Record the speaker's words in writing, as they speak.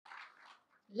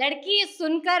लड़की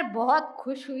सुनकर बहुत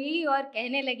खुश हुई और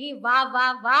कहने लगी, वाह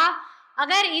वाह वाह,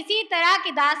 अगर इसी तरह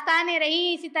की दास्तानें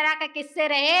रही, इसी तरह के किस्से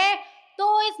रहे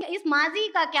तो इस माजी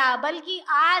का क्या बल्कि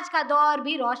आज का दौर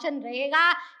भी रोशन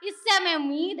रहेगा। इससे हमें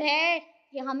उम्मीद है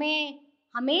कि हमें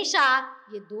हमेशा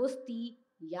ये दोस्ती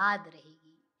याद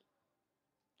रहेगी।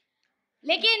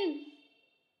 लेकिन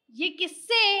ये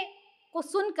किस्से को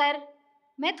सुनकर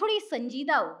मैं थोड़ी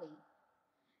संजीदा हो गई।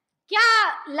 क्या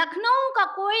लखनऊ का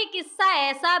कोई किस्सा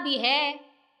ऐसा भी है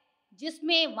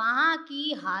जिसमें वहाँ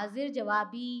की हाजिर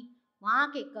जवाबी, वहाँ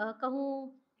के कहकहों,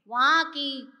 वहाँ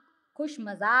की खुश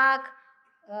मजाक,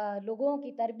 लोगों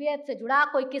की तरबियत से जुड़ा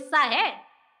कोई किस्सा है?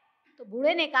 तो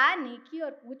बूढ़े ने कहा, नेकी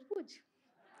और पूछ पूछ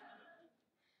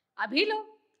अभी लो।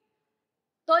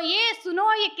 तो ये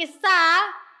सुनो, ये किस्सा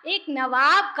एक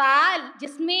नवाब का,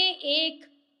 जिसमें एक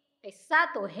किस्सा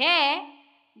तो है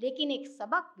लेकिन एक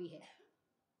सबक भी है।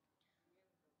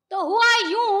 तो हुआ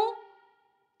यूं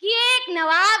कि एक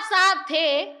नवाब साहब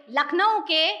थे लखनऊ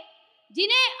के,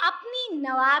 जिन्हें अपनी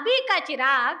नवाबी का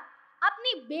चिराग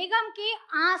अपनी बेगम के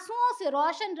आंसुओं से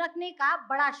रोशन रखने का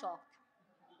बड़ा शौक था।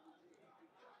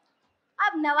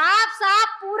 अब नवाब साहब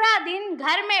पूरा दिन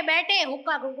घर में बैठे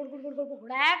हुक्का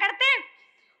गुड़गुड़ाया करते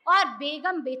और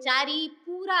बेगम बेचारी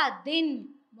पूरा दिन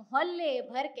मोहल्ले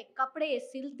भर के कपड़े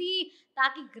सिलती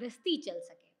ताकि गृहस्थी चल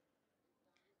सके।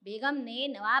 बेगम ने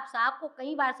नवाब साहब को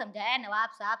कई बार समझाया, नवाब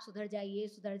साहब सुधर जाइए,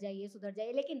 सुधर जाइए, सुधर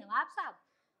जाइए, लेकिन नवाब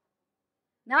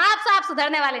साहब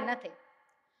सुधरने वाले न थे।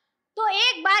 तो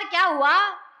एक बार क्या हुआ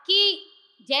कि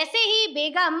जैसे ही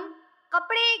बेगम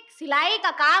कपड़े सिलाई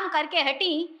का काम करके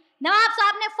हटी, नवाब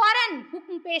साहब ने फौरन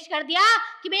हुक्म पेश कर दिया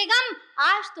कि बेगम,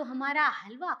 आज तो हमारा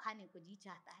हलवा खाने को जी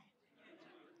चाहता है।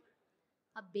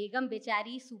 अब बेगम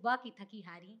बेचारी सुबह की थकी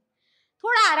हारी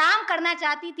थोड़ा आराम करना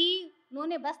चाहती थी।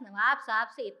 उन्होंने बस नवाब साहब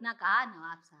से इतना कहा,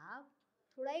 नवाब साहब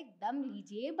थोड़ा एक दम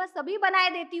लीजिए, बस अभी बनाए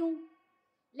देती हूँ।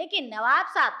 लेकिन नवाब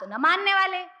साहब तो न मानने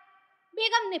वाले।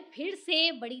 बेगम ने फिर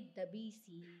से बड़ी दबी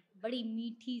सी, बड़ी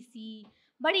मीठी सी,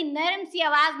 बड़ी नरम सी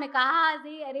आवाज में कहा,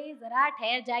 अरे जरा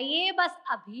ठहर जाइए, बस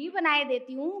अभी बनाए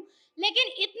देती हूँ। लेकिन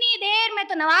इतनी देर में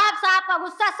तो नवाब साहब का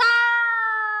गुस्सा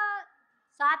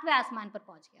सातवें आसमान पर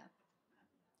पहुंच गया।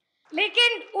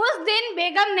 लेकिन उस दिन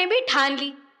बेगम ने भी ठान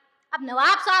ली। अब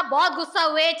नवाब साहब बहुत गुस्सा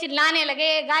हुए, चिल्लाने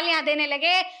लगे, गालियां देने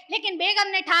लगे, लेकिन बेगम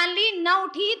ने ठान ली, न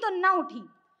उठी तो न उठी।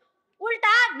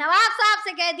 उल्टा नवाब साहब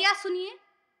से कह दिया, सुनिए,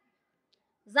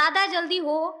 ज्यादा जल्दी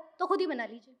हो तो खुद ही बना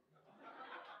लीजिए।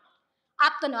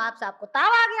 अब तो नवाब साहब को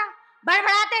ताव आ गया,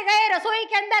 बड़बड़ाते गए, रसोई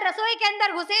के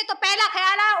अंदर घुसे तो पहला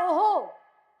ख्याल आया, ओहो,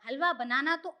 हलवा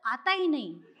बनाना तो आता ही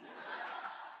नहीं।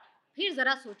 फिर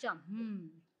जरा सोचा,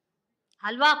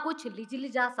 हलवा कुछ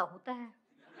लिजलिजा सा होता है,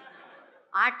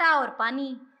 आटा और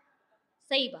पानी,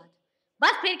 सही बात।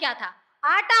 बस फिर क्या था,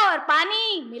 आटा और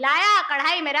पानी मिलाया,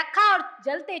 कढ़ाई में रखा और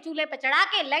जलते चूल्हे पर चढ़ा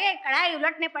के लगे कढ़ाई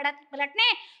उलटने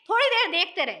पलटने। थोड़ी देर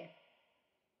देखते रहे,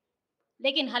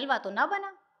 लेकिन हलवा तो ना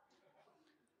बना।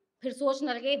 फिर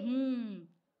सोचने लगे,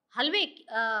 हलवे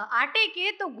आटे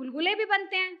के तो गुलगुले भी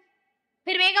बनते हैं।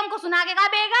 फिर बेगम को सुना के कहा,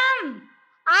 बेगम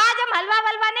आज हम हलवा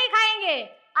वलवा नहीं खाएंगे,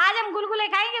 आज हम गुलगुले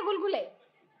खाएंगे, गुलगुले।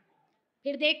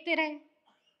 फिर देखते रहे,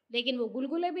 लेकिन वो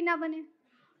गुलगुले भी ना बने।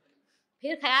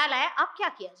 फिर ख्याल आया, अब क्या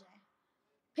किया जाए।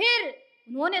 फिर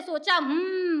उन्होंने सोचा,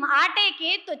 आटे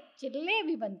के तो चिल्ले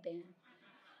भी बनते हैं।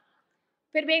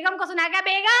 फिर बेगम को सुना गया,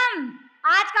 बेगम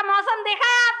आज का मौसम देखा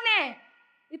है आपने,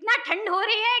 इतना ठंड हो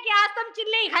रही है कि आज तो हम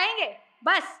चिल्ले ही खाएंगे,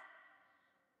 बस।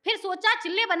 फिर सोचा,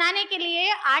 चिल्ले बनाने के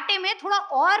लिए आटे में थोड़ा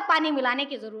और पानी मिलाने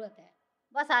की जरूरत है।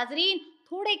 बस हाजरीन,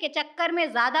 थोड़े के चक्कर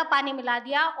में ज्यादा पानी मिला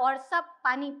दिया और सब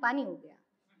पानी पानी हो गया।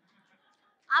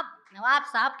 अब नवाब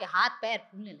साहब के हाथ पैर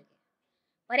फूलने लगे,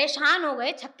 परेशान हो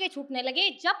गए, छक्के छूटने लगे।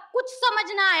 जब कुछ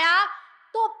समझ ना आया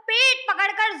तो पेट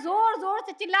पकड़कर जोर जोर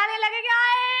से चिल्लाने लगे,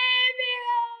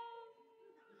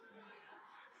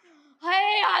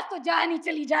 हाय आज तो जानी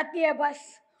चली जाती है बस।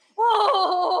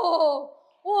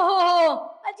 ओहो,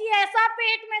 अजी ऐसा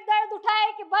पेट में दर्द उठा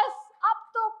है कि बस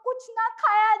अब तो कुछ ना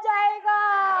खाया जाएगा।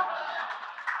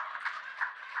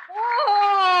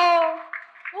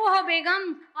 ओहो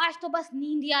बेगम, आज तो बस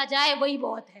नींद ही आ जाए, वही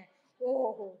बहुत है।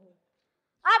 ओहो।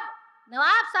 अब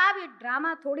नवाब साहब ये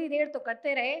ड्रामा थोड़ी देर तो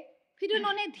करते रहे, फिर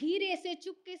उन्होंने धीरे से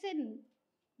चुपके से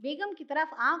बेगम की तरफ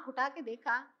आंख उठा के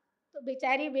देखा तो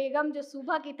बेचारी बेगम जो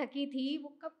सुबह की थकी थी वो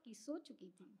कब की सो चुकी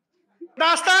थी।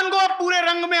 दास्तान को अब पूरे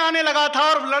रंग में आने लगा था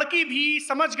और लड़की भी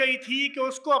समझ गई थी कि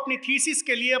उसको अपनी थीसिस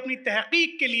के लिए, अपनी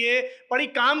तहकीक के लिए बड़ी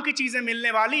काम की चीज़ें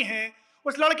मिलने वाली हैं।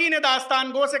 उस लड़की ने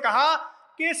दास्तान गो से कहा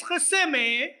कि इस किस्से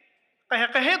में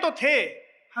कहे तो थे,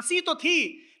 हंसी तो थी,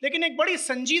 लेकिन एक बड़ी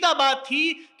संजीदा बात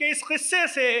थी कि इस किस्से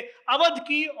से अवध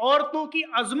की औरतों की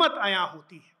अजमत आया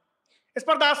होती है। इस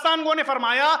पर दास्तानगो ने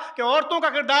फरमाया कि औरतों का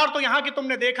किरदार तो यहां की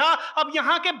तुमने देखा, अब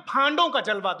यहां के भांडों का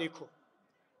जलवा देखो।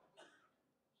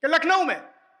 कि लखनऊ में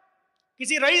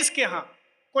किसी रईस के यहां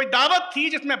कोई दावत थी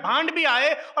जिसमें भांड भी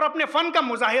आए और अपने फन का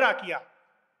मुजाहिरा किया।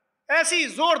 ऐसी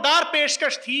जोरदार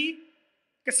पेशकश थी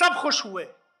कि सब खुश हुए,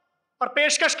 और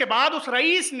पेशकश के बाद उस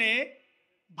रईस ने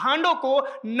भांडों को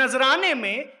नजराने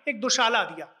में एक दुशाला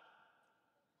दिया।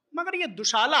 मगर यह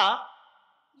दुशाला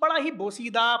बड़ा ही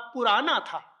बोसीदा पुराना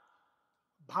था।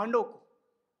 भांडों को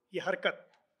यह हरकत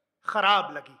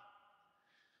खराब लगी।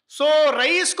 सो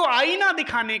रईस को आईना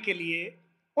दिखाने के लिए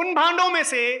उन भांडों में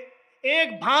से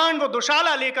एक भांड वो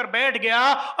दुशाला लेकर बैठ गया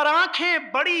और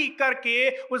आंखें बड़ी करके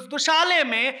उस दुशाले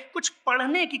में कुछ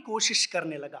पढ़ने की कोशिश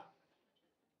करने लगा।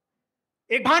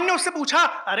 एक भांड ने उससे पूछा,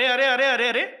 अरे अरे अरे अरे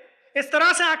अरे, इस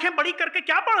तरह से आंखें बड़ी करके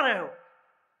क्या पढ़ रहे हो?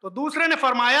 तो दूसरे ने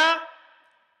फरमाया,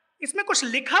 इसमें कुछ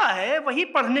लिखा है, वही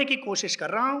पढ़ने की कोशिश कर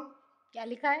रहा हूं। क्या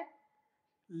लिखा है?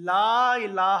 ला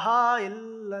इलाहा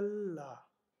इल्लल्लाह,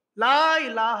 ला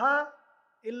इलाहा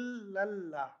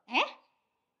इल्लल्लाह। हैं?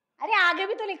 अरे आगे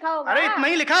भी तो लिखा होगा। अरे इतना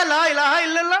ही लिखा, ला इलाहा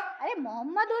इल्लल्लाह। अरे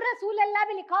मोहम्मदुर रसूलुल्लाह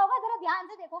भी लिखा होगा, जरा ध्यान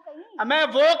से देखो कहीं। मैं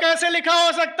वो कैसे लिखा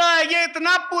हो सकता है? ये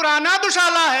इतना पुराना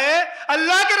दुशाला है,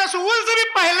 अल्लाह के रसूल से भी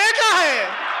पहले का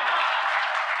है।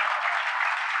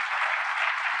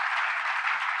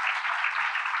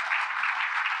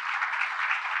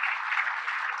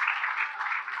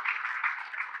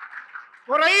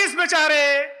 वो रईस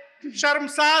बेचारे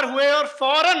शर्मसार हुए और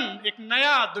फौरन एक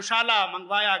नया दुशाला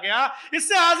मंगवाया गया।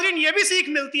 इससे हाजरीन ये भी सीख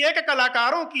मिलती है कि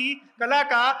कलाकारों की कला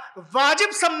का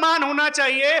वाजिब सम्मान होना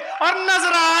चाहिए और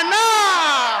नजराना।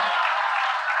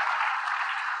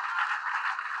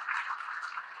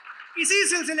 इसी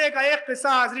सिलसिले का एक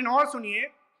किस्सा हाजरीन और सुनिए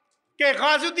कि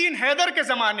गाजुद्दीन हैदर के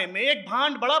जमाने में एक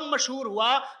भांड बड़ा मशहूर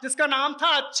हुआ जिसका नाम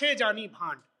था अच्छे जानी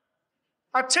भांड।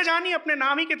 अच्छे जानी अपने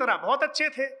नाम ही की तरह बहुत अच्छे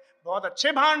थे, बहुत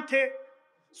अच्छे भांड थे।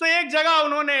 सो एक जगह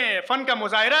उन्होंने फन का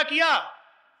मुजाहिरा किया।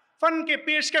 फन के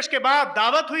पेशकश के बाद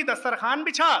दावत हुई, दस्तरखान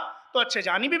बिछा तो अच्छे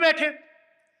जानी भी बैठे।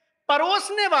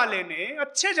 परोसने वाले ने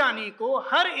अच्छे जानी को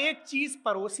हर एक चीज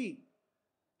परोसी,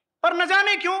 पर न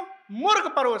जाने क्यों मुर्ग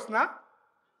परोसना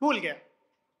भूल गया,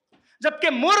 जबकि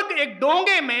मुर्ग एक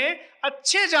डोंगे में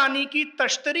अच्छे जानी की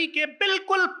तश्तरी के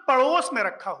बिल्कुल पड़ोस में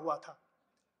रखा हुआ था।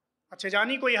 अच्छे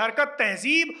जानी को यह हरकत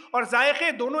तहजीब और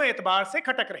जायके दोनों एतबार से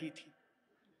खटक रही थी।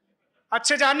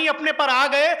 अच्छे जानी अपने पर आ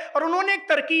गए और उन्होंने एक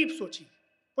तरकीब सोची।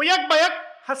 वो यक बयक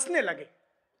हंसने लगे।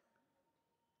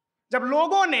 जब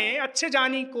लोगों ने अच्छे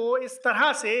जानी को इस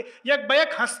तरह से यक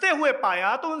बयक हंसते हुए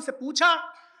पाया तो उनसे पूछा,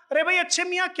 अरे भाई अच्छे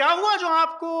मियाँ, क्या हुआ जो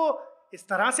आपको इस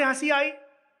तरह से हंसी आई?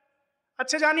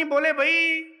 अच्छे जानी बोले, भाई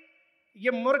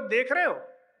ये मुर्ग देख रहे हो,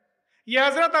 ये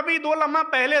हजरत अभी 2 लम्हा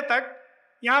पहले तक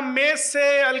यहाँ मेज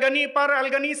से अलगनी पर,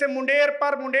 अलगनी से मुंडेर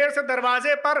पर, मुंडेर से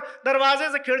दरवाजे पर, दरवाजे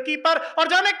से खिड़की पर, और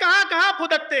जाने कहां कहां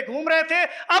फुदकते घूम रहे थे।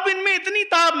 अब इनमें इतनी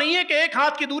ताब नहीं है कि एक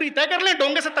हाथ की दूरी तय कर लें,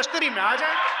 डोंगे से तश्तरी में आ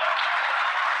जाए।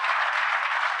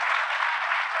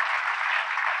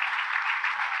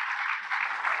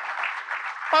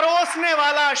 परोसने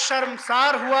वाला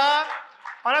शर्मसार हुआ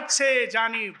और अच्छे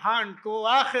जानी भांड को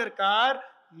आखिरकार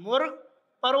मुर्ग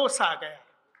परोसा गया।